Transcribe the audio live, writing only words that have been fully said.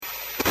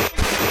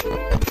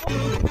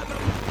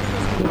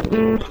All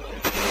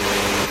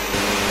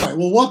right,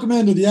 well, welcome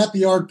into the At the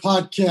Yard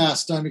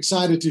podcast. I'm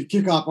excited to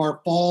kick off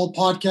our fall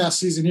podcast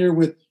season here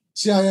with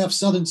CIF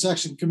Southern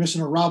Section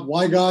Commissioner Rob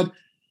Wygod.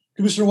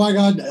 Commissioner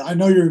Wygod, I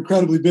know you're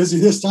incredibly busy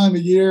this time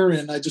of year,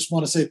 and I just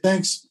want to say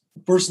thanks,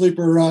 firstly,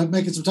 for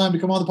making some time to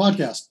come on the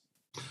podcast.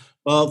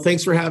 Well,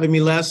 thanks for having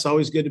me, Les.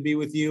 Always good to be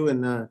with you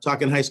and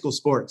talking high school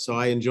sports. So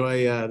I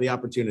enjoy the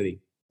opportunity.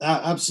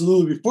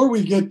 Absolutely. Before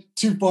we get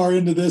too far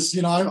into this,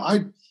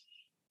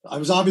 I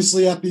was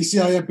obviously at the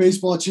CIF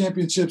Baseball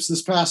Championships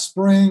this past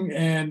spring,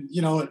 and,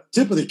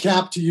 tip of the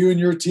cap to you and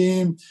your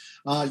team,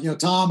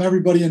 Tom,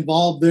 everybody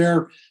involved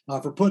there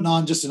for putting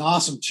on just an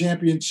awesome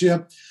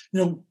championship.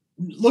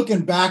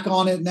 Looking back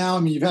on it now,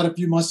 you've had a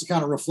few months to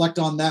kind of reflect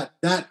on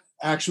that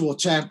actual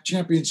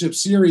championship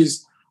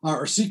series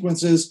or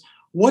sequences.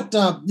 What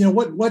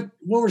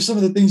were some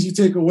of the things you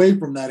take away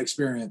from that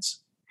experience?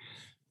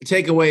 I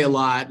take away a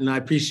lot, and I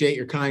appreciate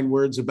your kind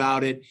words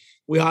about it.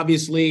 We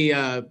obviously,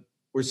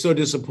 we're so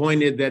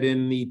disappointed that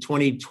in the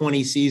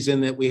 2020 season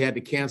that we had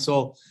to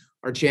cancel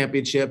our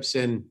championships.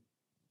 And,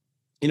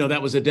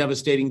 that was a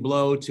devastating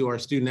blow to our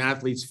student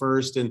athletes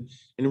first and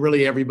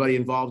really everybody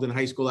involved in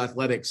high school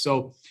athletics.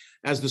 So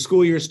as the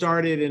school year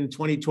started in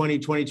 2020,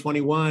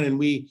 2021, and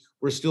we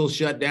were still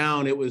shut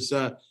down, it was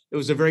a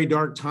very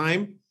dark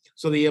time.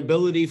 So the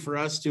ability for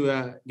us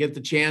to get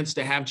the chance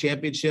to have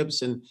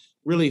championships and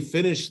really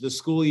finish the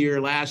school year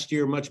last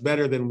year much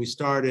better than we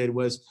started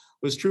was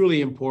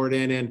truly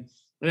important. And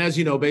as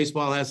you know,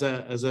 baseball has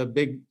a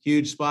big,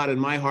 huge spot in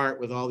my heart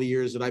with all the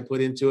years that I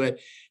put into it.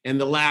 And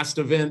the last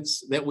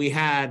events that we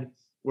had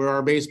were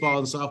our baseball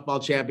and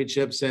softball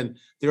championships. And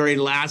the very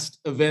last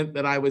event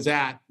that I was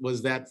at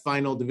was that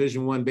final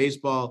Division I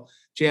baseball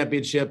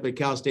championship at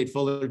Cal State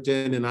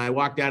Fullerton. And I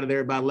walked out of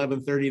there about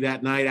 11:30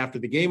 that night after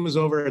the game was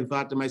over and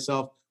thought to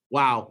myself,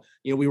 wow,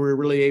 we were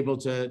really able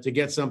to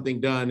get something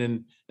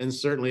done. And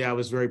certainly I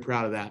was very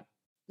proud of that.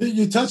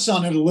 You touched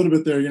on it a little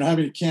bit there,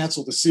 having to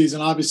cancel the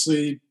season.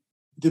 Obviously,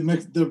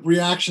 the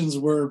reactions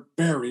were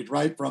varied,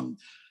 right? From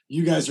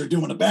you guys are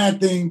doing a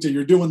bad thing to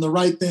you're doing the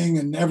right thing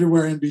and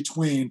everywhere in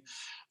between.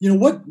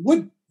 What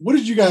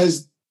did you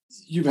guys,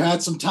 you've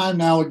had some time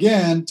now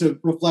again to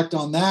reflect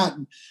on that.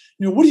 And,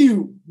 what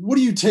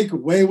do you take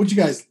away? What did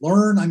you guys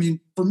learn?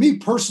 For me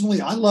personally,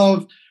 I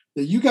love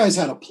that you guys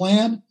had a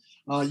plan.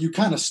 You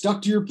kind of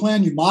stuck to your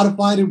plan. You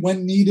modified it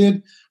when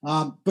needed,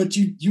 but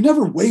you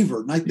never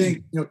wavered. And I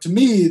think, to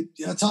me,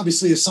 that's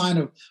obviously a sign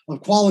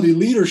of quality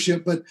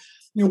leadership. But,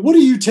 what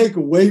do you take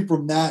away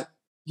from that,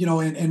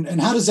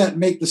 and how does that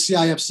make the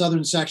CIF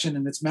Southern Section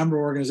and its member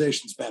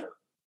organizations better?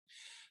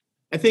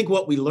 I think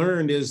what we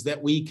learned is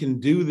that we can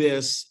do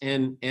this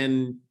and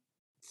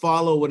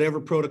follow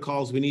whatever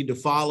protocols we need to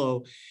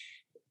follow.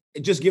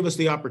 Just give us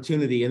the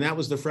opportunity. And that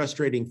was the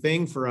frustrating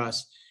thing for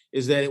us,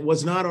 is that it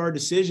was not our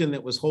decision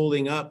that was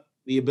holding up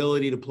the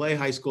ability to play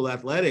high school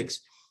athletics.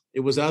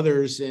 It was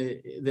others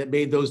that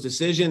made those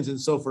decisions.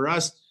 And so for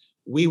us,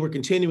 we were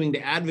continuing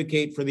to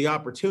advocate for the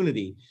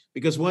opportunity,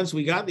 because once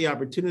we got the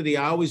opportunity,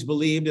 I always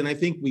believed, and I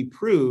think we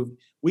proved,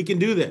 we can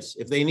do this.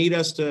 If they need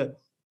us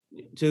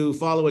to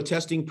follow a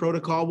testing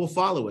protocol, we'll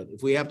follow it.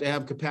 If we have to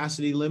have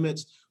capacity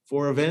limits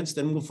for events,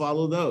 then we'll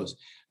follow those.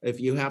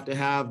 If you have to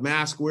have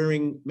mask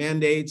wearing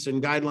mandates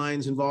and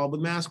guidelines involved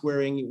with mask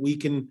wearing, we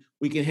can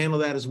handle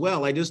that as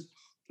well.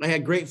 I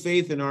had great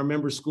faith in our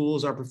member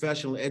schools, our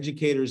professional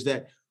educators,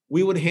 that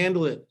we would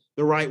handle it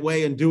the right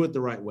way and do it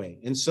the right way.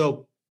 And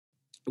so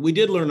we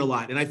did learn a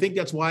lot. And I think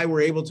that's why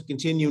we're able to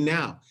continue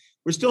now.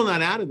 We're still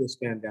not out of this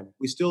pandemic.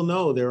 We still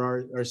know there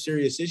are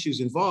serious issues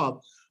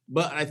involved,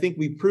 but I think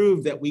we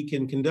proved that we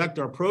can conduct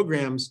our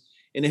programs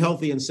in a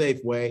healthy and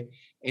safe way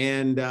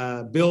and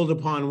build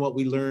upon what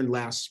we learned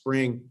last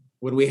spring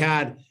when we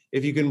had,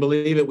 if you can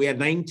believe it, we had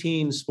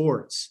 19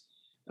 sports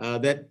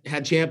that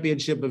had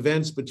championship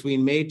events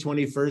between May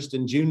 21st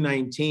and June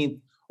 19th.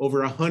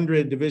 Over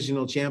 100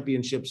 divisional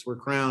championships were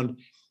crowned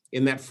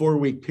in that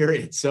 4-week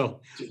period.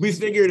 So we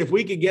figured if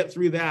we could get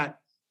through that,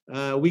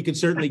 we could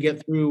certainly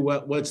get through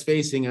what's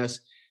facing us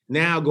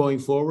now going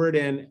forward.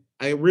 And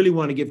I really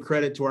want to give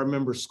credit to our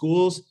member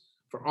schools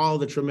for all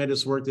the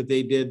tremendous work that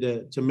they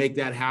did to make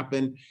that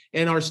happen.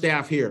 And our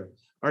staff here,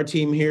 our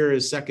team here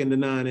is second to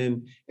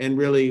none and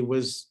really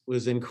was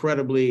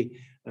incredibly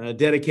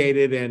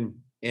dedicated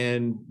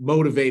and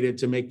motivated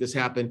to make this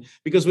happen,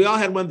 because we all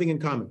had one thing in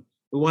common.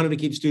 We wanted to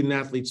keep student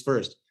athletes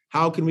first.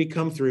 How can we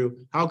come through?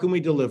 How can we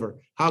deliver?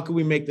 How can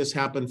we make this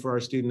happen for our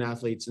student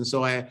athletes? And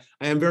so I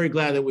am very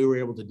glad that we were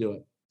able to do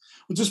it.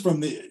 Well, just from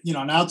the,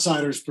 an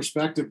outsider's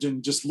perspective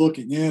and just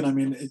looking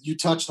in, you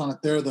touched on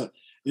it there, the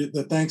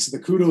thanks, the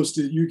kudos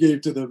that you gave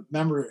to the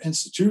member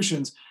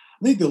institutions.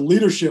 I think the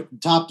leadership from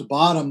top to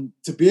bottom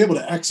to be able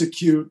to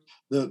execute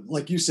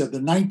like you said, the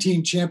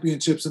 19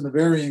 championships in the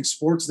varying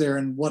sports there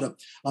in what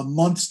a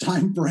month's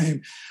time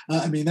frame.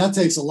 That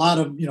takes a lot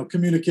of,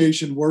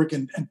 communication work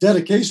and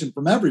dedication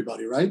from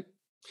everybody, right?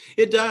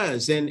 It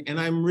does. And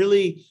I'm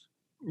really,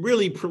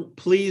 really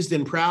pleased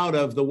and proud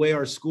of the way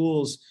our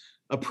schools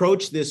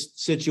approach this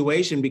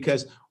situation,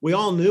 because we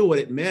all knew what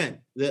it meant.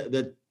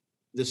 The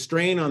the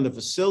strain on the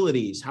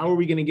facilities. How are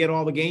we going to get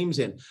all the games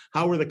in?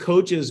 How are the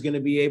coaches going to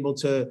be able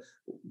to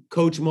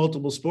coach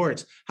multiple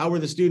sports? How are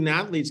the student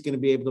athletes going to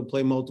be able to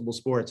play multiple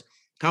sports?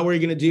 How are you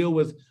going to deal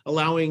with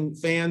allowing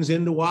fans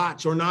in to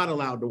watch or not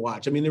allowed to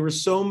watch? I mean, there were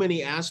so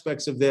many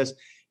aspects of this.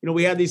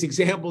 We had these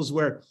examples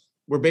where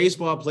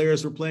baseball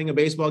players were playing a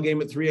baseball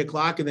game at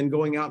 3:00 and then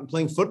going out and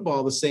playing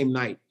football the same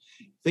night.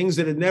 Things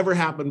that had never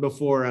happened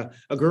before.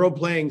 A girl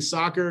playing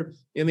soccer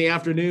in the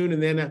afternoon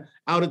and then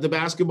out at the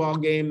basketball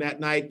game that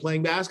night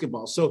playing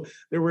basketball. So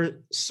there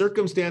were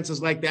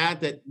circumstances like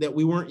that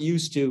we weren't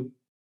used to.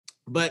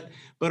 But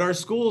our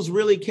schools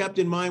really kept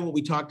in mind what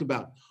we talked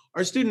about.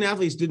 Our student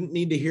athletes didn't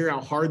need to hear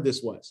how hard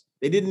this was.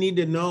 They didn't need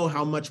to know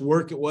how much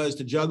work it was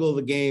to juggle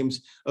the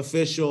games,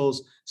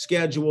 officials,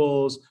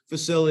 schedules,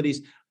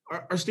 facilities.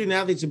 Our student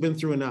athletes have been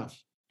through enough.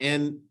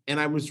 And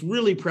I was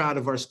really proud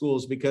of our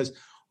schools, because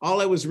all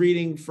I was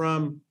reading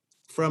from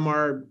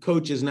our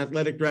coaches and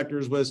athletic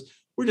directors was,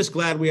 we're just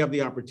glad we have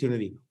the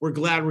opportunity. We're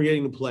glad we're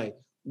getting to play.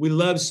 We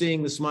love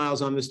seeing the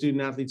smiles on the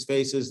student athletes'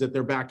 faces, that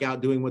they're back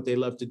out doing what they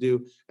love to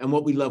do and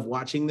what we love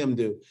watching them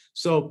do.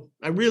 So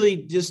I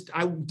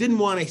didn't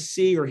want to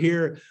see or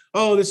hear,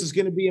 oh, this is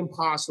going to be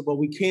impossible.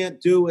 We can't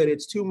do it.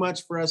 It's too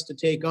much for us to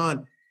take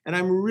on. And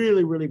I'm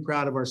really, really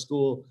proud of our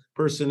school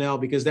personnel,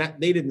 because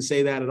they didn't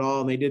say that at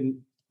all.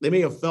 And they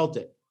may have felt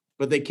it,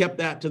 but they kept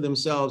that to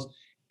themselves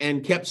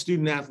and kept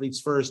student athletes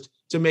first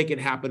to make it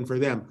happen for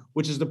them,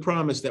 which is the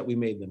promise that we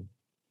made them.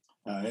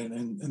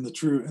 And in the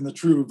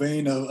true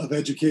vein of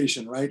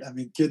education, right? I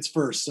mean, kids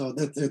first. So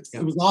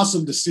it was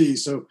awesome to see.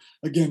 So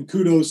again,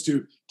 kudos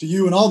to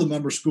you and all the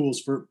member schools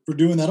for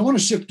doing that. I want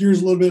to shift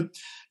gears a little bit.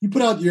 You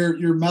put out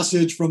your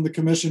message from the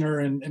commissioner,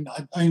 and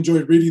I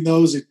enjoyed reading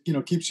those. It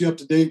keeps you up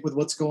to date with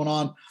what's going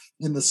on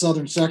in the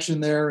southern section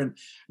there, and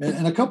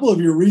a couple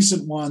of your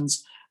recent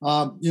ones.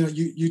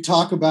 You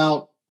talk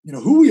about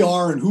who we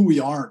are and who we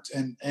aren't,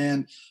 and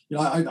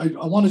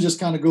I want to just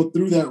kind of go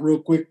through that real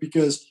quick,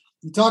 because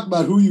you talk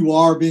about who you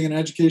are, being an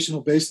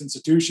educational-based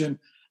institution,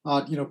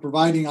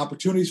 providing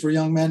opportunities for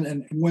young men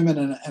and women,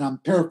 and I'm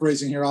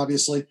paraphrasing here,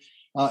 obviously,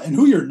 and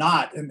who you're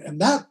not.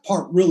 And that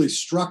part really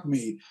struck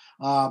me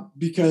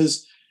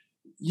because,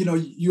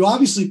 you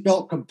obviously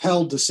felt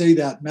compelled to say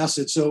that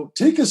message. So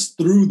take us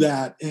through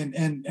that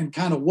and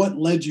kind of what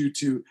led you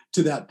to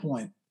that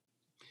point.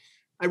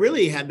 I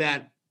really had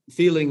that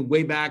feeling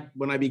way back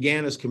when I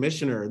began as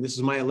commissioner. This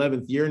is my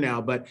 11th year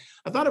now, but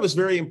I thought it was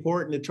very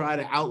important to try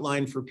to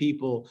outline for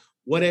people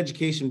what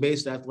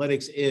education-based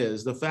athletics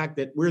is, the fact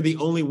that we're the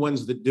only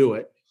ones that do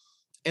it,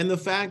 and the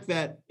fact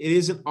that it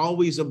isn't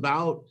always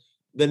about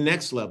the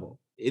next level.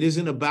 It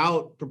isn't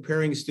about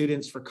preparing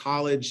students for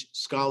college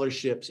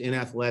scholarships in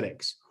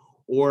athletics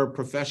or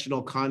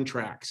professional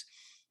contracts.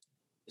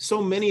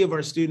 So many of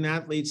our student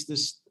athletes,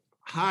 this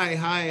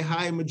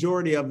high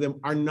majority of them,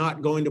 are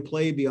not going to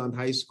play beyond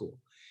high school.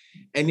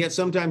 And yet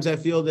sometimes I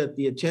feel that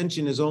the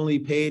attention is only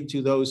paid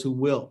to those who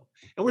will.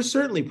 And we're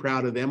certainly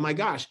proud of them. My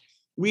gosh,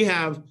 we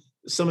have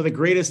some of the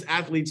greatest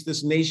athletes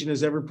this nation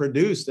has ever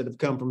produced that have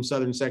come from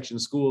Southern Section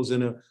schools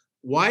in a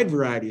wide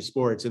variety of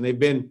sports. And they've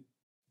been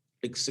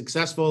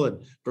successful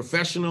in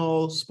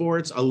professional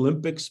sports,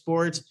 Olympic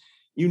sports,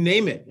 you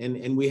name it.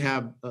 And we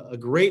have a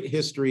great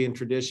history and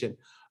tradition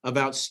of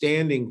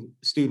outstanding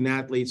student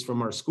athletes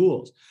from our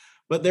schools.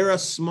 But they're a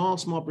small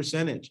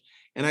percentage.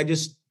 And I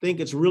just think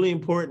it's really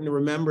important to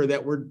remember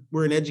that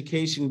we're an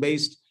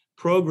education-based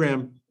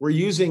program. We're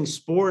using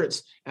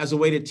sports as a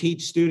way to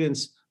teach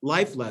students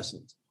life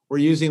lessons. We're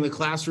using the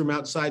classroom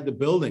outside the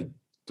building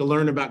to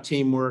learn about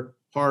teamwork,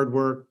 hard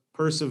work,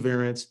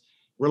 perseverance,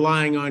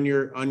 relying on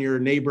your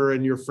neighbor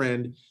and your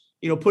friend,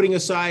 putting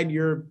aside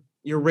your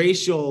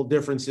racial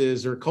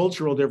differences or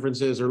cultural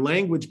differences or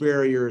language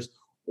barriers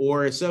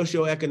or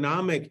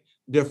socioeconomic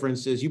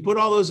differences. You put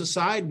all those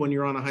aside when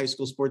you're on a high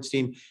school sports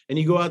team, and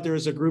you go out there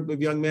as a group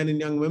of young men and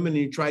young women,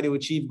 and you try to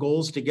achieve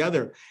goals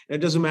together. And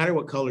it doesn't matter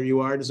what color you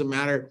are. It doesn't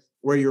matter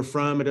where you're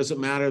from. It doesn't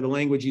matter the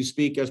language you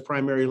speak as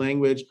primary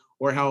language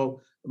or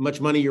how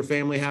much money your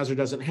family has or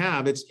doesn't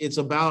have. It's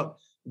about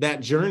that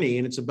journey,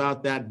 and it's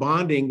about that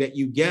bonding that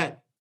you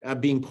get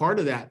being part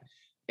of that.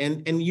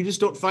 And you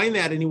just don't find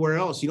that anywhere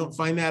else. You don't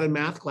find that in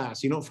math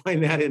class. You don't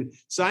find that in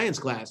science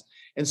class.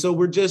 And so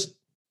we're just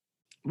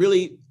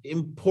really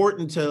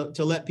important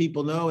to let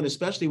people know, and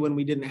especially when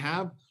we didn't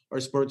have our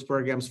sports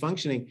programs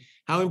functioning,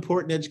 how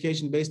important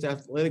education-based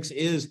athletics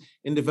is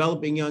in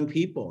developing young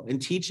people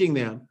and teaching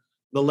them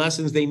the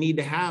lessons they need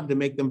to have to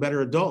make them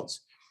better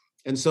adults.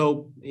 And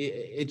so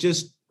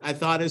I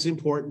thought it's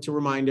important to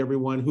remind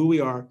everyone who we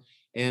are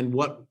and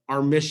what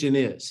our mission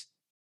is.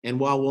 And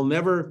while we'll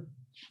never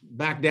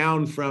back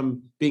down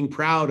from being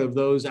proud of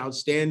those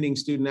outstanding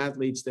student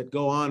athletes that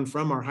go on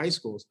from our high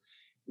schools,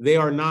 they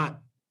are not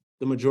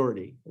the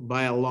majority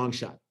by a long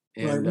shot.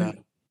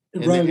 And,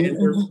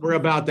 we're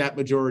about that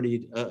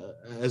majority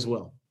as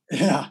well.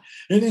 Yeah.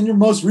 In your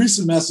most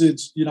recent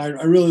message, I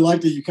really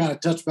liked that you kind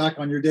of touched back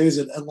on your days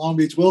at Long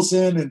Beach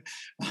Wilson and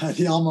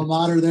the alma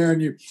mater there.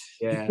 And you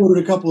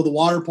quoted a couple of the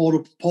water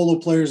polo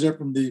players there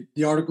from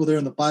the article there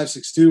in the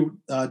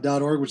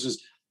 562.org, which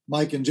is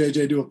Mike and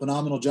JJ do a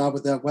phenomenal job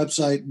with that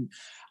website. And,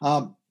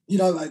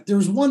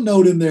 there's one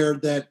note in there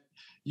that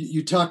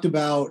you talked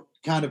about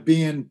kind of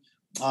being,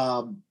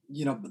 the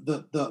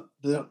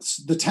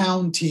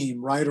town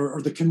team, right?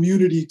 Or the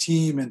community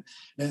team. And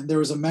there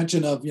was a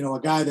mention of, a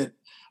guy that,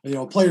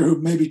 a player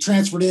who maybe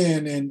transferred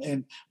in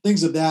and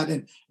things of that.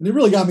 And it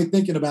really got me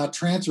thinking about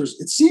transfers.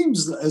 It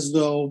seems as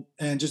though,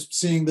 and just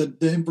seeing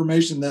the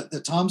information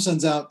that Tom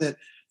sends out, that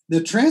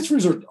the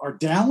transfers are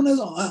down as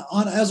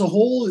a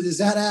whole. Is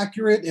that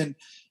accurate? And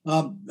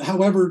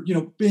however,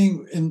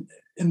 being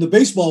in the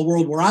baseball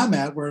world where I'm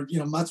at, where,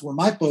 that's where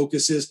my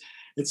focus is,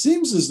 it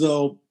seems as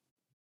though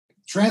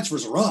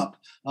transfers are up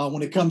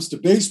when it comes to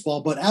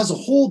baseball, but as a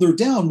whole, they're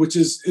down, which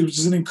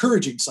is an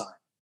encouraging sign.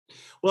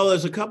 Well,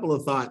 there's a couple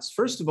of thoughts.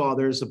 First of all,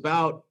 there's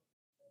about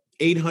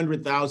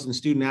 800,000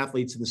 student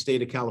athletes in the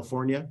state of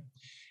California.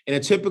 In a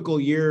typical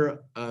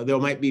year, there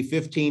might be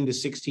 15 to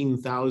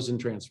 16,000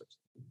 transfers.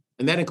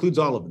 And that includes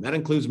all of them. That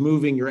includes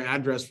moving your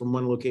address from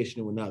one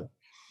location to another.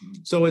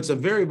 So it's a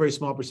very, very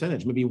small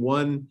percentage, maybe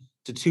 1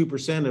 to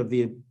 2% of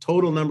the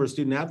total number of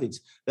student athletes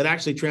that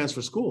actually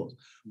transfer schools.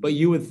 But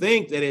you would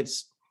think that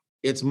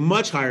it's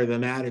much higher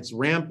than that. It's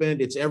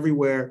rampant. It's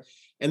everywhere.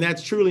 And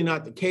that's truly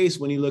not the case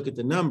when you look at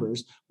the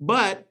numbers.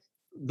 But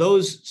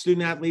those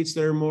student athletes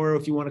that are more,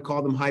 if you want to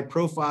call them high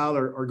profile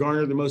or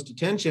garner the most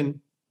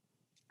attention,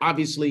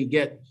 obviously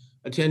get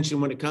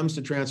attention when it comes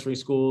to transferring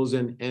schools,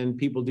 and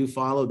people do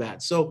follow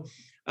that. So,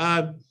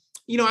 I'm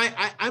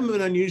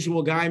an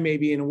unusual guy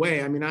maybe in a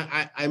way. I mean,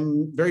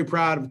 I'm very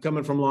proud of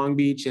coming from Long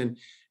Beach, and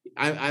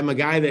I'm a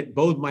guy that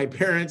both my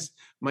parents,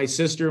 my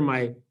sister,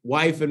 my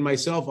wife, and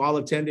myself all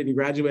attended and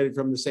graduated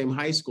from the same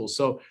high school.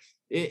 So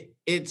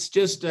it's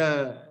just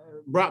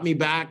brought me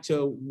back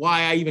to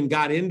why I even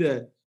got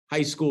into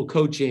high school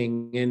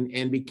coaching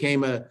and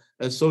became a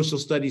social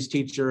studies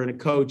teacher and a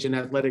coach and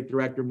athletic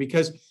director,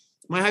 because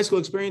my high school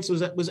experience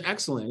was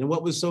excellent. And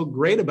what was so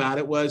great about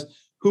it was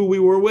who we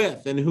were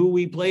with and who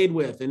we played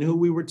with and who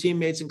we were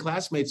teammates and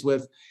classmates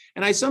with.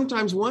 And I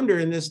sometimes wonder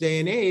in this day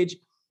and age,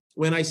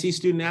 when I see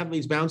student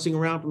athletes bouncing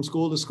around from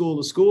school to school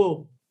to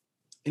school,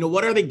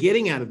 what are they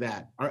getting out of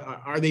that?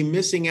 Are they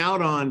missing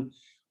out on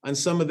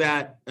some of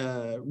that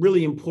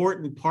really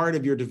important part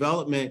of your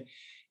development?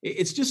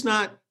 It's just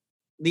not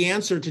the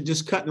answer to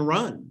just cut and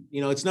run.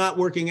 It's not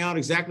working out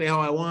exactly how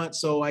I want,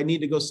 so I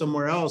need to go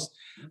somewhere else.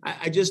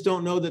 I just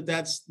don't know that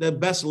that's the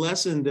best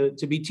lesson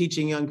to be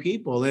teaching young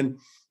people. And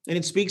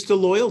it speaks to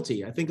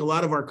loyalty. I think a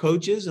lot of our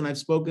coaches, and I've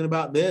spoken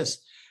about this,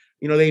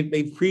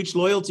 they preach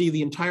loyalty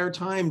the entire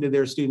time to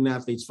their student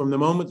athletes. From the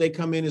moment they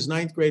come in as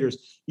ninth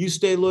graders, you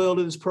stay loyal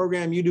to this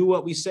program, you do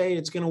what we say,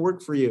 it's going to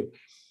work for you.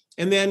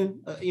 And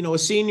then, a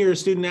senior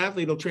student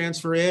athlete will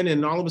transfer in,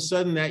 and all of a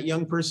sudden that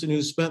young person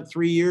who's spent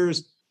 3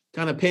 years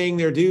kind of paying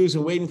their dues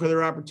and waiting for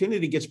their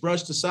opportunity gets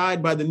brushed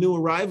aside by the new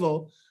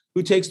arrival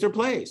who takes their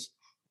place.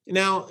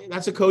 Now,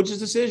 that's a coach's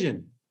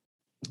decision.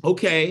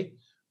 Okay,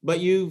 but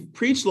you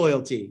preach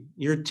loyalty,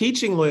 you're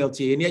teaching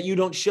loyalty, and yet you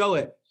don't show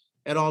it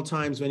at all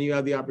times when you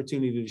have the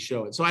opportunity to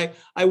show it. So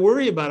I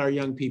worry about our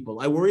young people.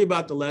 I worry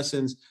about the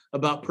lessons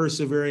about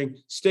persevering,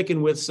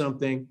 sticking with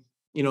something.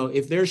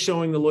 If they're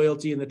showing the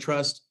loyalty and the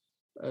trust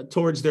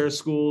towards their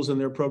schools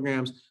and their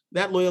programs,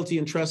 that loyalty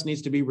and trust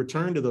needs to be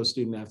returned to those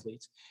student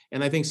athletes.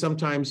 And I think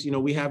sometimes,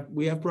 we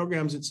have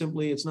programs that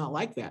simply, it's not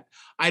like that.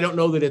 I don't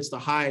know that it's the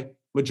high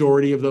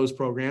majority of those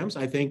programs.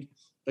 I think,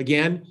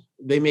 again,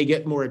 they may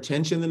get more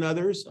attention than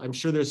others. I'm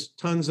sure there's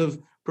tons of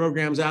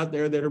programs out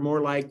there that are more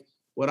like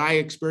what I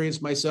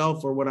experienced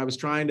myself or what I was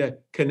trying to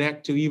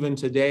connect to even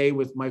today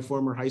with my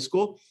former high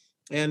school.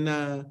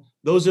 And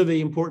those are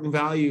the important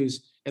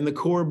values and the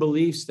core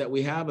beliefs that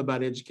we have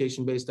about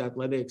education-based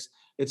athletics.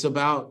 It's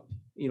about,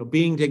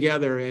 being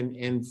together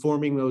and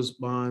forming those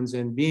bonds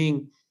and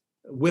being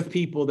with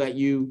people that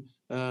you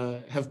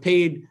have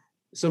paid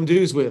some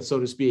dues with, so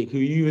to speak, who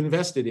you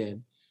invested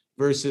in,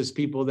 versus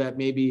people that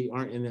maybe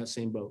aren't in that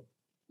same boat.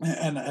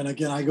 And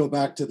again, I go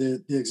back to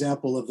the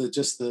example of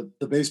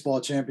the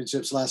baseball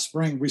championships last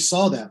spring. We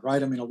saw that,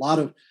 right? I mean, a lot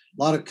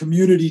of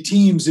community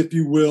teams, if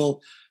you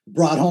will,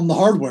 brought home the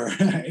hardware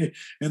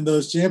in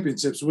those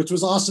championships, which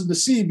was awesome to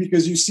see,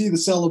 because you see the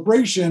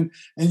celebration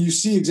and you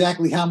see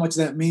exactly how much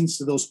that means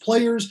to those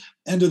players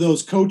and to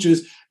those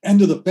coaches and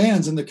to the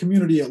fans and the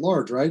community at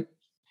large, right?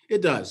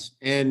 It does.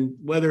 And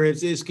whether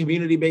it's a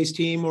community-based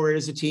team or it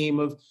is a team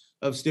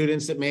of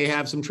students that may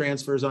have some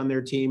transfers on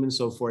their team and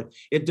so forth,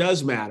 it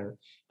does matter.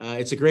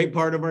 It's a great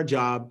part of our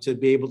job to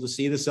be able to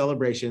see the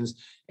celebrations.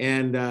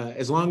 And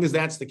as long as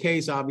that's the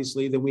case,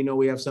 obviously, then we know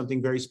we have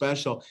something very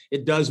special.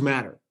 It does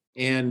matter.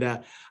 And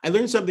I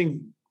learned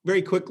something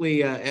very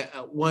quickly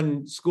at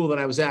one school that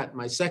I was at,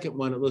 my second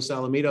one at Los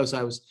Alamitos.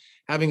 I was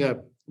having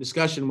a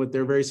discussion with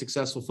their very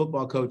successful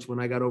football coach when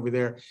I got over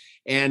there.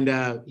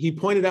 And he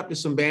pointed up to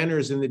some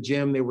banners in the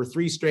gym. There were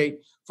 3 straight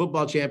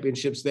football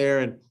championships there.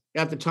 And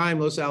at the time,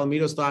 Los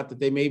Alamitos thought that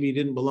they maybe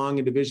didn't belong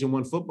in Division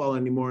I football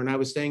anymore. And I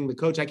was saying to the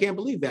coach, I can't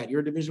believe that.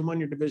 You're Division I,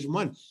 you're Division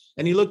I.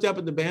 And he looked up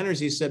at the banners.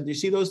 He said, do you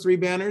see those 3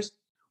 banners?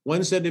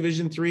 One said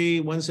Division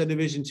III, one said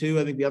Division II.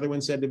 I think the other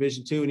one said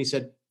Division II. And he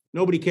said,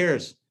 Nobody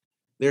cares.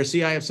 They're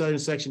CIF Southern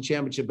Section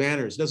Championship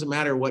banners. It doesn't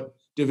matter what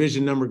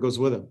division number goes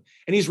with them.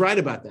 And he's right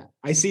about that.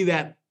 I see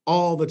that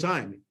all the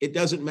time. It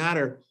doesn't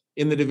matter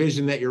in the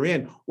division that you're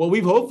in. What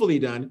we've hopefully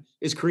done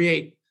is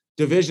create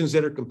divisions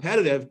that are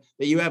competitive,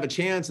 that you have a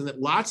chance and that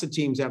lots of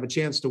teams have a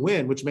chance to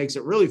win, which makes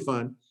it really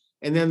fun.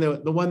 And then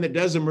the one that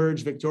does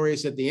emerge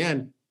victorious at the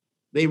end,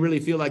 they really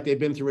feel like they've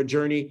been through a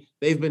journey.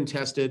 They've been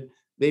tested.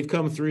 They've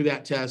come through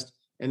that test,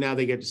 and now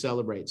they get to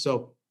celebrate.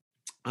 So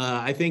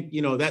I think,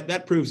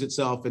 that proves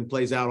itself and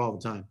plays out all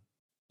the time.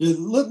 Yeah,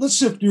 let's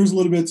shift gears a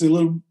little bit to a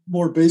little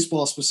more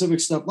baseball specific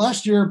stuff.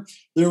 Last year,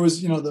 there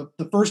was,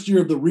 the first year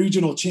of the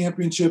regional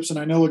championships. And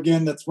I know,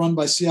 again, that's run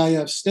by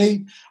CIF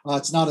State.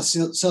 It's not a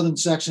Southern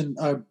Section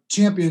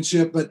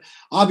championship, but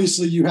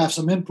obviously you have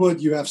some input.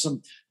 You have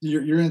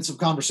you're in some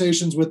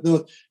conversations with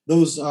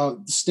those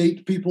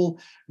state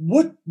people.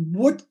 What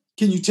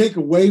can you take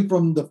away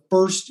from the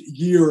first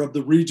year of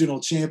the regional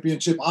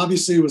championship?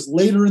 Obviously, it was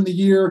later in the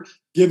year,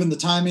 given the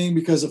timing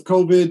because of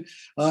COVID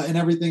and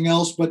everything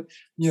else. But,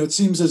 it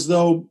seems as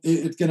though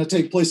it's going to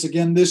take place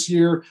again this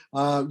year,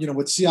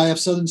 with CIF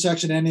Southern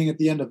Section ending at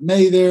the end of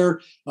May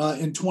there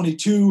in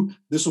 22.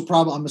 This will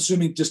probably, I'm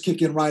assuming, just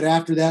kick in right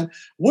after that.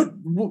 What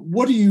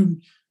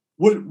can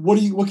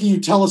you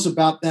tell us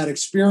about that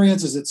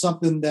experience? Is it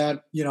something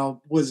that,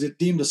 was it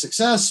deemed a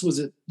success? Was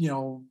it,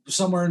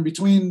 somewhere in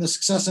between the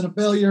success and a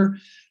failure?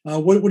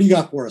 What do you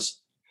got for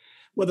us?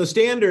 Well, the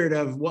standard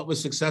of what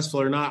was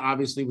successful or not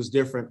obviously was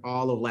different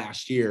all of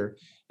last year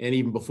and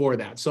even before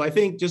that. So I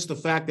think just the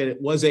fact that it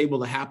was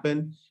able to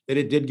happen, that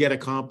it did get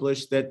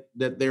accomplished, that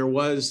there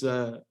was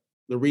the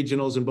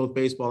regionals in both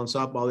baseball and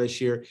softball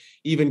this year,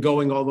 even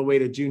going all the way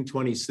to June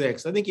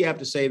 26th. I think you have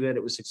to say that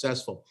it was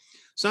successful.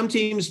 Some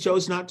teams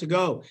chose not to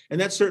go,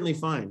 and that's certainly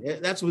fine.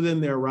 That's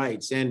within their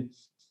rights. And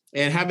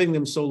having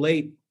them so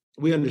late,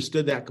 we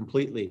understood that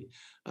completely.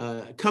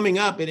 Coming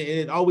up, and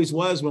it always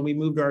was when we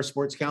moved our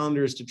sports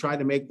calendars to try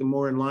to make them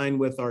more in line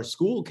with our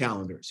school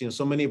calendars.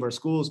 So many of our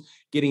schools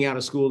getting out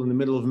of school in the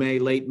middle of May,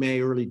 late May,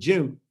 early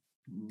June.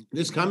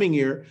 This coming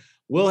year,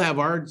 we'll have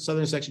our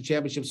Southern Section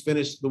Championships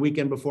finished the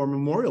weekend before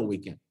Memorial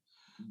Weekend.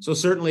 So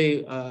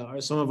certainly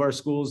some of our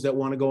schools that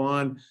want to go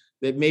on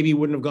that maybe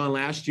wouldn't have gone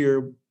last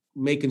year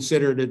may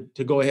consider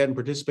to go ahead and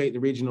participate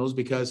in the regionals,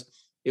 because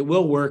it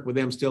will work with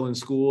them still in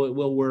school. It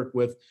will work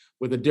with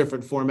a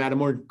different format, a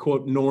more,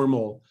 quote,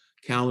 normal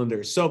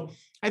calendar. So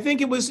I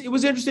think it was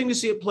interesting to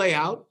see it play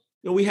out.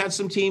 We had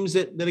some teams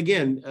that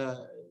again,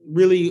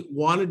 really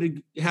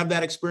wanted to have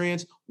that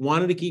experience,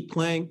 wanted to keep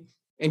playing,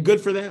 and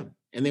good for them.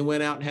 And they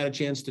went out and had a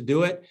chance to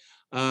do it.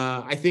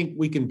 I think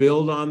we can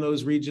build on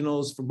those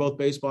regionals for both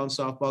baseball and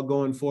softball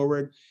going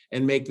forward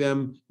and make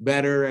them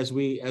better as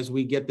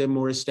we get them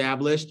more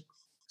established.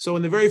 So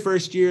in the very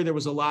first year, there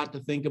was a lot to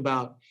think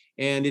about,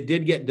 and it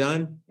did get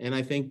done. And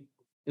I think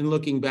in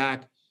looking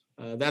back,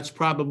 that's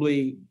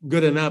probably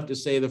good enough to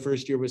say the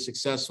first year was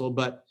successful,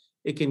 but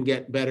it can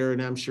get better,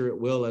 and I'm sure it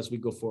will as we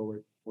go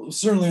forward. Well,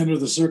 certainly under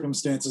the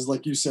circumstances,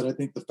 like you said, I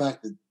think the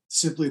fact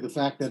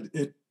that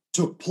it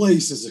took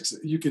place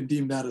you can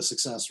deem that a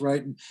success,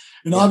 right?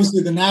 And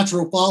obviously the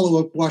natural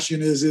follow-up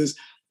question is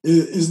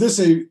this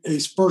a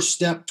first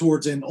step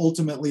towards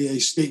ultimately a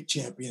state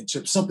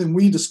championship? Something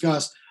we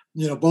discussed,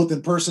 both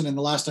in person and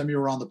the last time you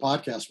were on the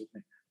podcast with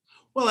me.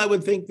 Well, I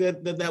would think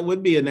that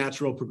would be a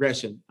natural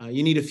progression.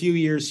 You need a few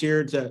years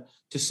here to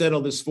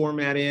settle this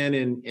format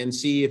in and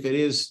see if it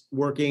is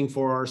working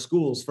for our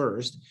schools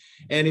first.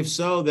 And if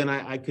so, then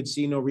I could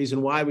see no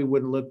reason why we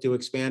wouldn't look to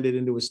expand it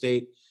into a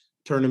state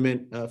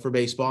tournament for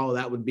baseball.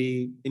 That would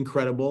be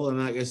incredible. And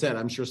like I said,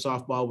 I'm sure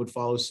softball would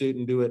follow suit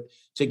and do it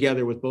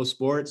together with both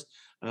sports.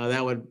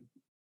 That would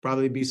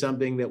probably be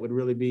something that would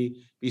really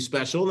be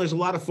special. And there's a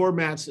lot of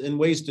formats and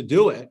ways to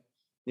do it.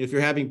 If you're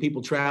having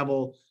people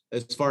travel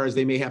as far as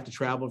they may have to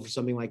travel for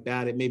something like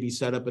that, it may be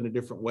set up in a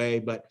different way.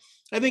 But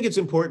I think it's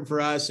important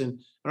for us and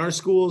our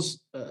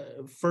schools,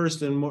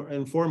 first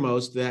and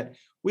foremost, that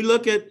we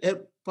look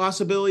at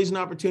possibilities and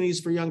opportunities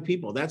for young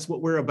people. That's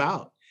what we're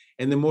about.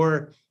 And the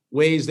more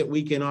ways that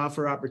we can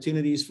offer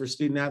opportunities for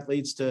student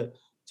athletes to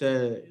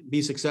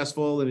be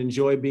successful and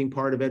enjoy being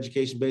part of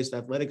education-based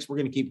athletics, we're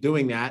going to keep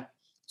doing that.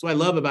 That's what I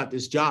love about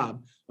this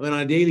job. I mean,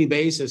 on a daily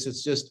basis,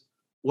 it's just,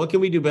 what can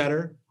we do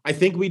better? I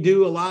think we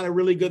do a lot of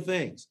really good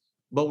things,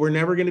 but we're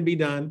never going to be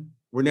done.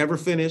 We're never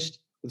finished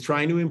with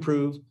trying to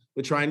improve,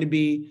 with trying to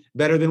be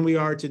better than we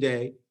are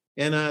today.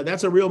 And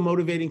that's a real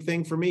motivating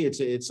thing for me.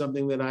 It's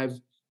something that I've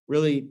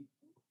really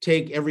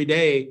take every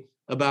day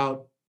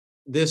about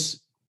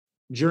this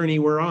journey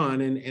we're on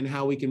and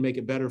how we can make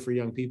it better for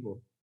young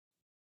people.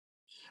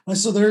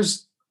 So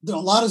there's a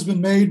lot has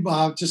been made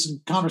just in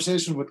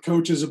conversation with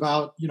coaches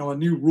about, a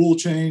new rule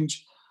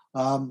change.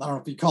 I don't know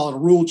if you call it a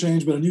rule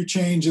change, but a new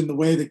change in the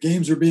way that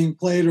games are being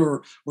played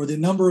or the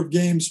number of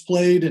games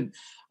played. And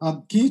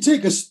can you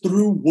take us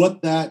through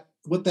what that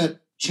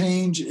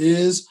change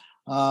is?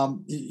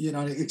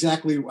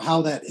 Exactly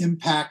how that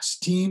impacts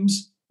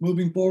teams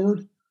moving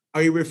forward?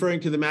 Are you referring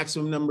to the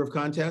maximum number of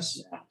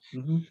contests? Yeah.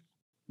 Mm-hmm.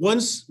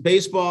 Once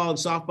baseball and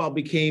softball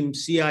became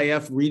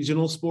CIF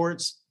regional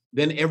sports,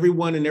 then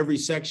everyone in every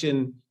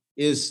section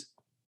is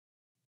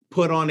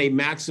put on a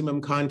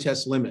maximum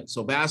contest limit.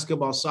 So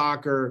basketball,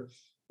 soccer,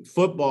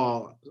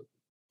 football,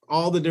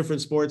 all the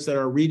different sports that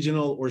are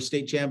regional or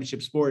state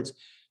championship sports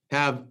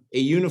have a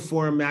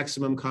uniform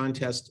maximum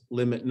contest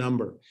limit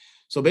number.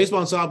 So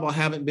baseball and softball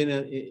haven't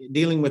been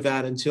dealing with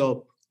that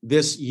until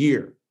this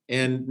year.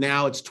 And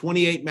now it's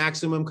 28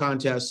 maximum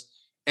contests.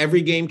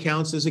 Every game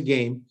counts as a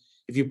game.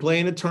 If you play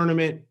in a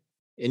tournament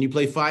and you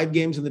play 5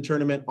 games in the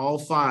tournament, all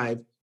 5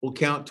 will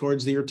count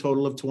towards your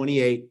total of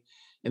 28.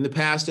 In the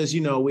past, as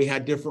you know, we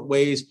had different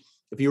ways.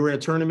 If you were in a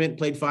tournament,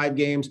 played 5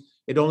 games,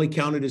 it only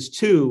counted as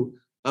 2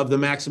 of the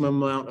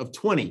maximum amount of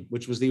 20,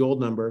 which was the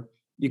old number.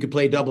 You could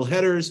play double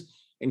headers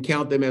and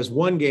count them as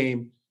 1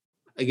 game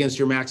against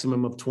your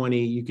maximum of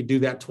 20. You could do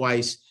that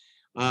twice.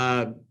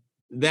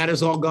 That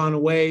has all gone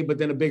away, but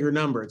then a bigger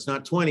number. It's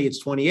not 20, it's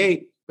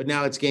 28, but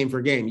now it's game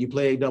for game. You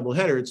play a double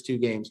header, it's 2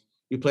 games.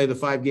 You play the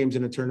 5 games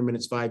in a tournament,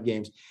 it's 5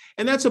 games.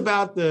 And that's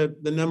about the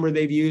number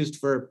they've used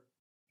for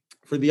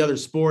the other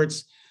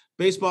sports.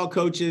 Baseball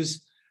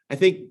coaches, I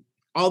think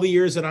all the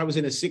years that I was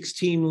in a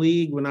 6-team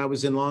league, when I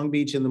was in Long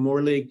Beach in the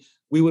Moore League,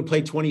 we would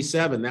play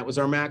 27. That was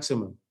our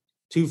maximum.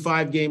 2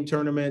 5-game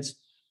tournaments,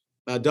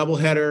 a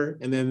doubleheader,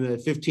 and then the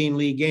 15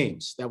 league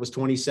games. That was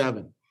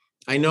 27.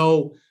 I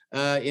know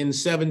in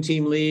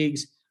 7-team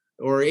leagues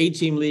or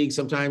 8-team leagues,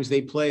 sometimes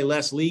they play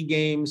less league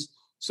games,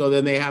 so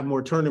then they have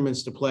more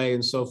tournaments to play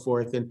and so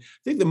forth. And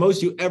I think the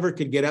most you ever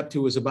could get up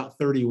to was about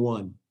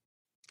 31.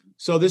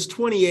 So this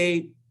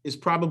 28 is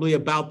probably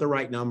about the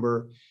right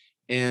number,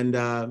 and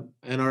our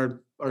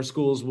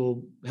schools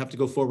will have to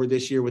go forward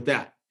this year with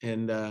that.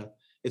 And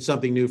it's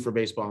something new for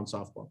baseball and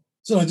softball.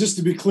 So just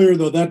to be clear,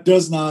 though, that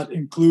does not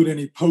include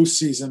any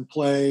postseason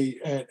play,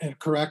 and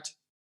correct?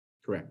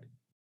 Correct.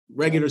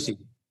 Regular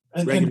season.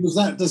 And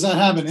does that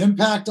have an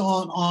impact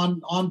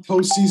on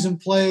postseason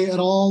play at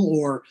all,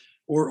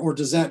 or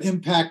does that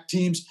impact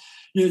teams?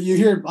 You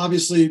hear,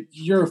 obviously,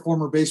 you're a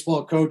former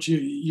baseball coach.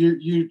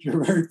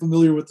 You're very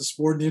familiar with the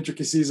sport and the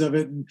intricacies of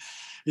it, and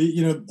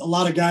a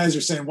lot of guys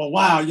are saying, "Well,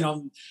 wow,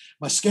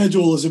 my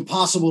schedule is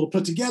impossible to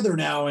put together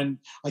now, and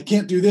I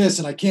can't do this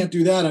and I can't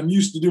do that. I'm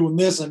used to doing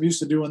this. I'm used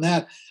to doing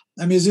that."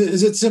 I mean, is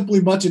it simply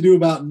much ado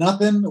about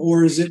nothing,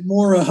 or is it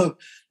more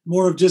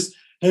of just,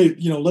 hey,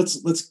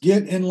 let's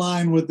get in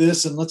line with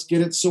this and let's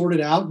get it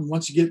sorted out, and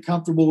once you get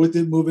comfortable with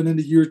it, moving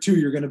into year 2,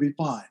 you're going to be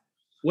fine?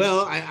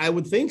 Well, I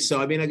would think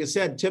so. I mean, like I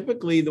said,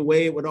 typically the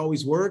way it would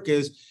always work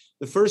is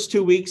the first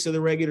 2 weeks of the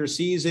regular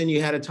season,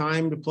 you had a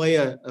time to play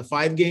a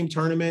 5-game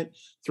tournament,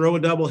 throw a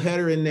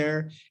doubleheader in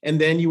there,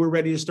 and then you were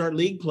ready to start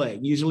league play.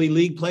 Usually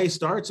league play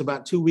starts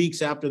about 2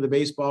 weeks after the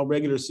baseball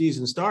regular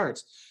season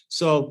starts.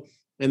 So,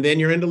 and then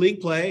you're into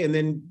league play, and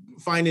then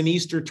find an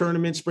Easter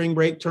tournament, spring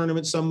break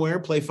tournament somewhere,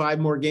 play 5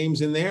 more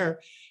games in there.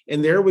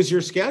 And there was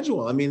your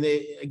schedule. I mean,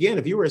 again,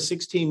 if you were a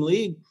 6-team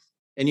league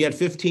and you had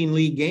 15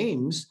 league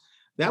games,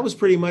 that was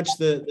pretty much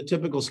the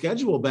typical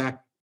schedule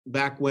back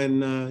when,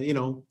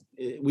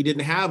 we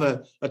didn't have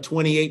a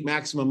 28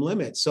 maximum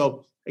limit.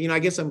 So, I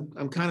guess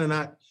I'm kind of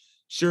not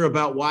sure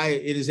about why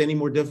it is any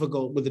more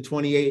difficult with the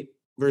 28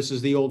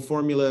 versus the old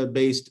formula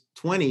based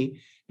 20,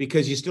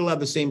 because you still have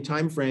the same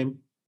time frame,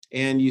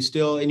 and you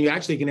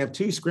actually can have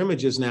 2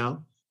 scrimmages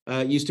now.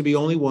 It used to be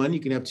only 1. You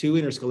can have 2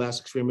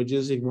 interscholastic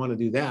scrimmages if you want to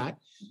do that.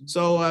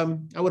 So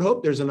I would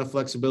hope there's enough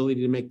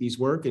flexibility to make these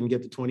work and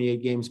get the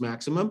 28 games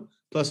maximum,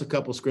 plus a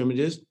couple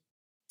scrimmages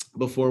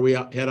before we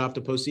head off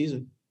to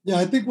postseason. Yeah,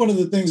 I think one of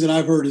the things that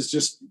I've heard is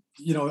just,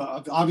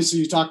 obviously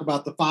you talk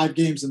about the 5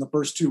 games in the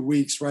first 2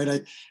 weeks,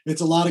 right?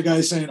 It's a lot of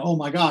guys saying, oh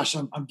my gosh,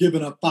 I'm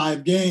giving up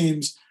 5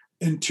 games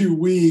in 2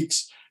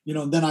 weeks,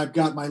 and then I've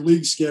got my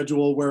league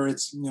schedule where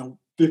it's,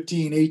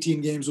 15,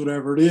 18 games,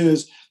 whatever it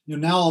is.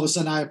 Now all of a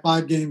sudden I have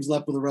 5 games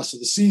left for the rest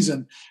of the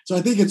season. So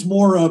I think it's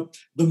more of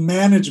the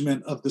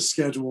management of the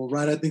schedule,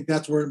 right? I think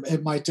that's where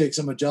it might take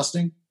some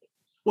adjusting.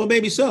 Well,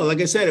 maybe so.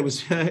 Like I said,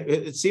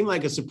 it seemed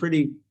like it's a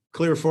pretty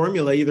clear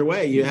formula either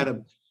way. You had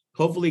to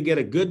hopefully get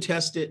a good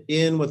test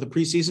in with a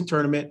preseason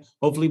tournament,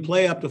 hopefully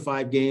play up to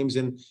 5 games,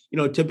 and,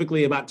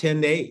 typically about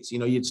 10 days.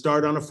 You'd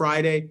start on a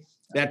Friday,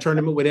 that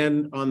tournament would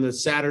end on the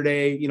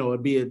Saturday,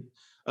 it'd be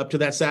up to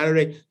that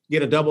Saturday,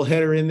 get a double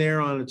header in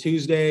there on a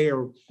Tuesday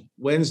or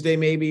Wednesday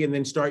maybe, and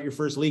then start your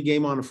first league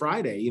game on a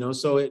Friday,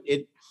 so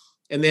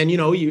and then,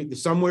 you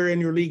somewhere in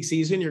your league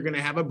season, you're going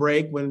to have a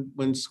break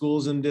when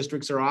schools and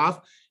districts are off,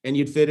 and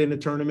you'd fit in a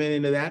tournament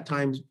into that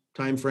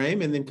time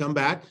frame, and then come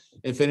back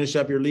and finish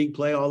up your league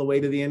play all the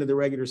way to the end of the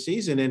regular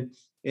season. And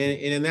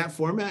in that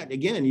format,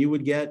 again, you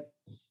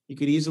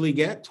could easily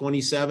get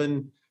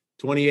 27,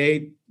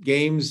 28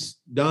 games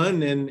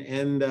done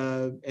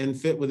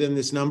and fit within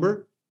this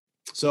number.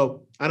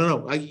 So I don't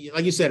know.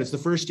 Like you said, it's the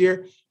first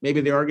year. Maybe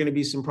there are going to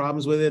be some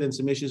problems with it and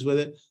some issues with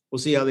it. We'll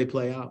see how they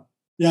play out.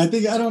 Yeah,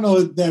 I don't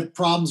know that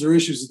problems or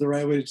issues is the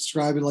right way to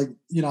describe it. Like,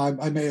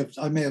 I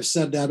may have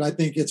said that. I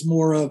think it's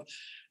more of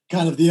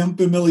kind of the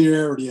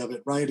unfamiliarity of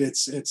it, right?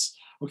 It's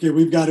okay,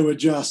 we've got to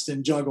adjust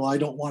and juggle. I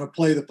don't want to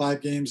play the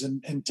 5 games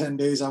in 10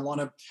 days. I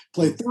want to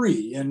play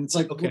 3. And it's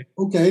like, okay,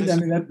 I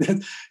mean,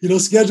 that,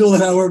 schedule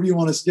it however you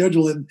want to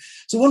schedule it. And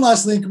so one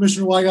last thing,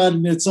 Commissioner Wygod,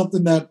 and it's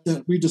something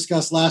that we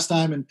discussed last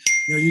time. And,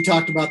 you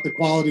talked about the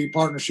quality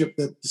partnership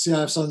that the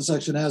CIF Southern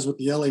Section has with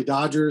the LA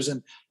Dodgers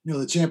and,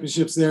 the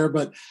championships there.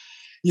 But,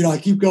 I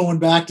keep going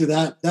back to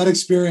that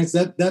experience,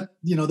 that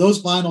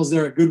those finals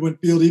there at Goodwin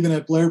Field, even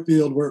at Blair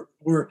Field,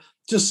 were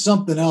just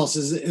something else.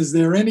 Is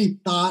there any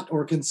thought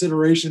or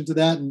consideration to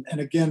that? And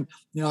again,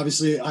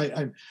 obviously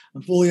I'm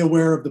fully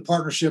aware of the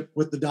partnership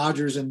with the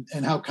Dodgers and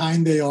how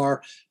kind they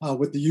are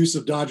with the use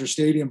of Dodger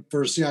Stadium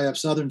for CIF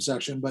Southern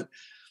Section. But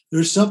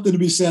there's something to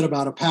be said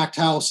about a packed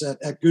house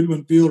at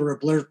Goodwin Field or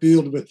at Blair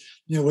Field with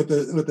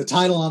the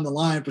title on the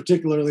line,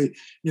 particularly,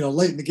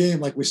 late in the game,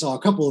 like we saw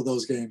a couple of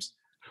those games.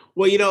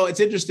 Well, it's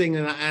interesting,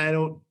 and I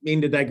don't mean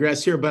to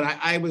digress here, but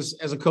I was,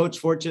 as a coach,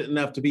 fortunate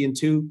enough to be in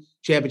 2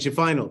 championship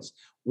finals.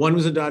 One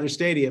was at Dodger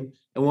Stadium,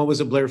 and one was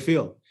at Blair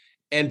Field.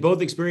 And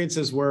both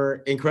experiences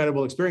were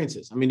incredible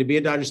experiences. I mean, to be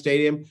at Dodger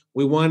Stadium,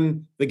 we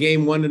won the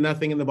game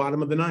 1-0 in the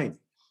bottom of the 9th.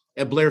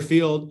 At Blair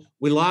Field,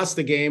 we lost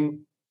the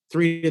game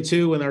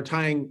 3-2 when our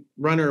tying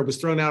runner was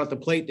thrown out at the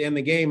plate to end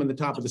the game in the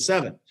top of the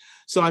 7th.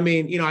 So, I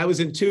mean, I was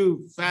in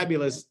 2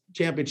 fabulous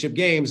championship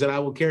games that I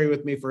will carry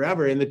with me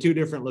forever in the 2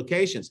 different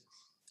locations.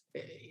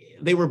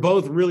 They were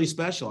both really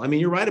special. I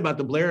mean, you're right about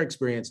the Blair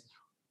experience.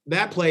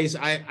 That place,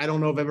 I don't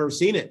know if I've ever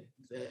seen it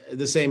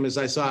the same as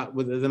I saw it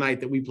with the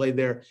night that we played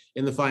there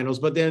in the finals.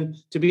 But then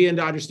to be in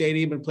Dodger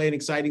Stadium and play an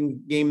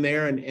exciting game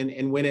there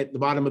and win at the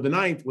bottom of the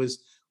 9th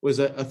was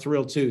a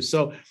thrill too.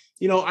 So,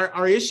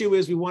 our issue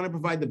is we want to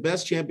provide the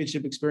best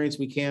championship experience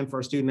we can for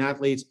our student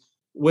athletes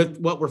with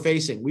what we're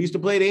facing. We used to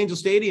play at Angel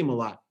Stadium a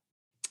lot.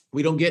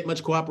 We don't get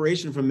much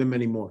cooperation from them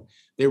anymore.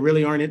 They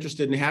really aren't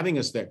interested in having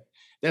us there.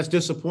 That's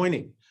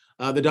disappointing.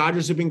 The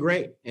Dodgers have been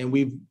great, and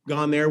we've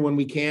gone there when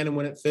we can and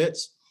when it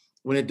fits.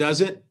 When it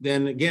doesn't,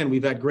 then again,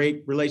 we've had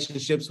great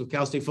relationships with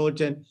Cal State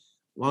Fullerton,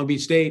 Long Beach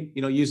State,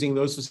 using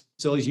those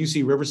facilities.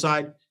 UC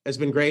Riverside has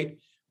been great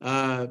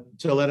to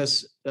let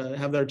us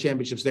have their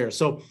championships there.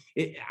 So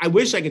I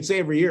wish I could say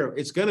every year,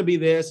 it's going to be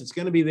this, it's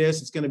going to be this,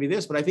 it's going to be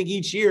this. But I think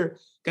each year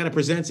kind of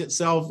presents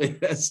itself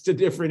as to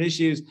different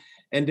issues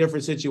and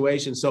different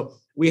situations. So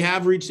we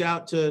have reached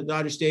out to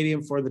Dodger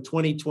Stadium for the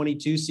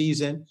 2022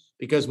 season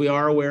because we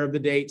are aware of the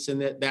dates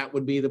and that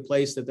would be the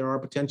place that there are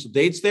potential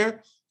dates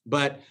there.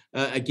 But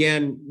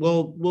again,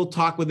 we'll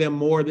talk with them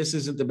more. This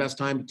isn't the best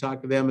time to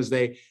talk to them as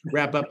they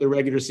wrap up the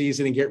regular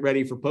season and get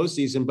ready for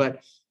postseason.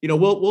 But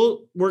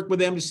we'll work with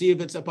them to see if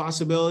it's a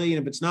possibility,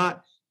 and if it's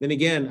not, then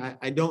again,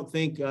 I don't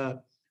think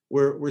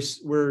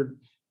we're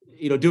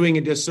doing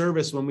a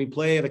disservice when we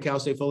play at a Cal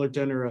State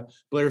Fullerton or a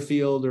Blair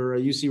Field or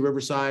a UC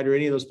Riverside or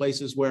any of those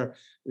places where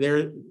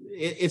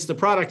it's the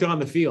product on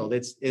the field.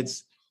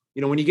 It's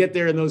when you get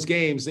there in those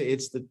games,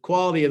 it's the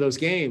quality of those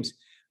games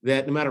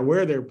that no matter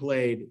where they're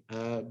played,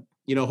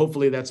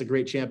 hopefully that's a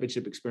great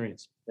championship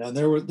experience. Yeah,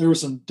 there were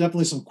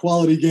definitely some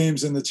quality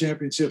games in the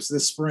championships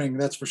this spring.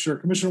 That's for sure.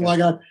 Commissioner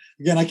Wygod,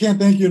 again, I can't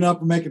thank you enough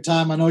for making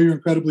time. I know you're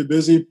incredibly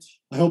busy.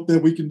 I hope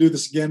that we can do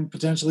this again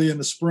potentially in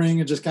the spring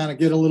and just kind of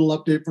get a little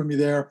update from you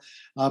there.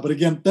 But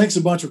again, thanks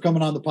a bunch for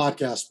coming on the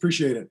podcast.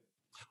 Appreciate it.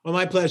 Well,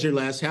 my pleasure,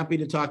 Les. Happy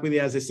to talk with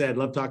you. As I said,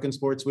 love talking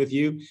sports with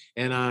you,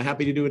 and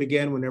happy to do it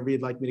again whenever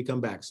you'd like me to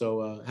come back.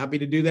 So happy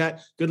to do that.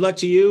 Good luck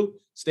to you.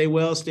 Stay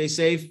well, stay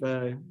safe.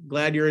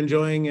 Glad you're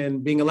enjoying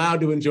and being allowed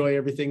to enjoy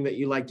everything that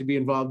you like to be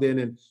involved in.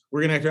 And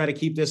we're going to try to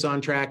keep this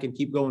on track and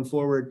keep going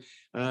forward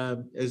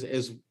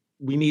as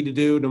we need to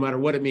do, no matter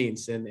what it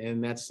means.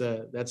 And that's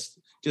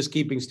just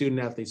keeping student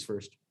athletes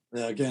first.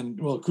 Again,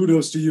 well,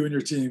 kudos to you and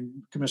your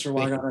team, Commissioner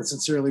Wygod. I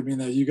sincerely mean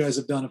that. You guys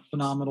have done a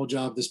phenomenal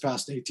job this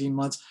past 18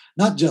 months,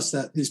 not just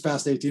these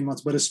past 18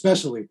 months, but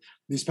especially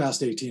these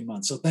past 18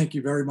 months. So thank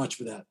you very much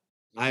for that.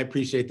 I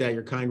appreciate that.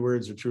 Your kind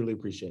words are truly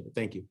appreciated.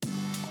 Thank you.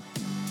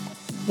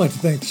 I'd like to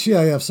thank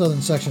CIF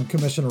Southern Section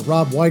Commissioner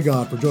Rob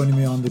Wygod for joining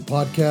me on the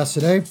podcast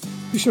today.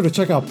 Be sure to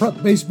check out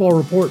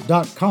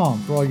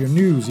prepbaseballreport.com for all your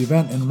news,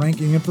 event, and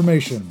ranking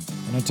information.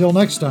 And until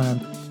next time,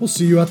 we'll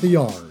see you at the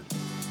yard.